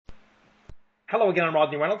Hello again, I'm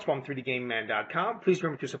Rodney Reynolds from 3dgameman.com. Please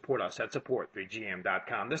remember to support us at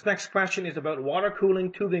support3gm.com. This next question is about water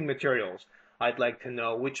cooling tubing materials. I'd like to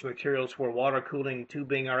know which materials for water cooling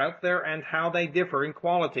tubing are out there and how they differ in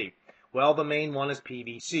quality. Well, the main one is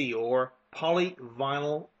PVC, or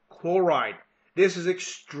polyvinyl chloride. This is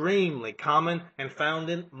extremely common and found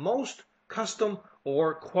in most custom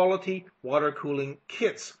or quality water cooling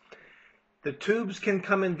kits. The tubes can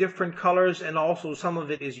come in different colors, and also some of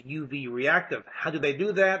it is UV reactive. How do they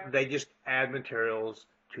do that? They just add materials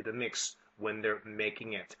to the mix when they're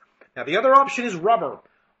making it. Now, the other option is rubber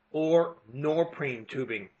or neoprene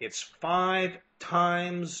tubing. It's 5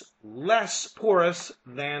 times less porous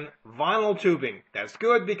than vinyl tubing. That's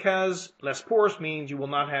good because less porous means you will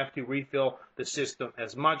not have to refill the system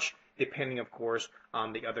as much, depending, of course,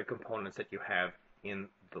 on the other components that you have in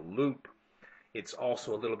the loop. It's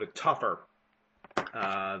also a little bit tougher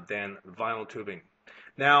than vinyl tubing.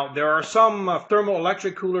 Now, there are some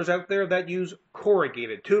thermoelectric coolers out there that use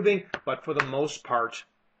corrugated tubing, but for the most part,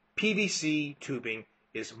 PVC tubing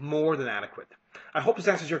is more than adequate. I hope this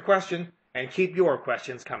answers your question, and keep your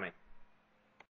questions coming.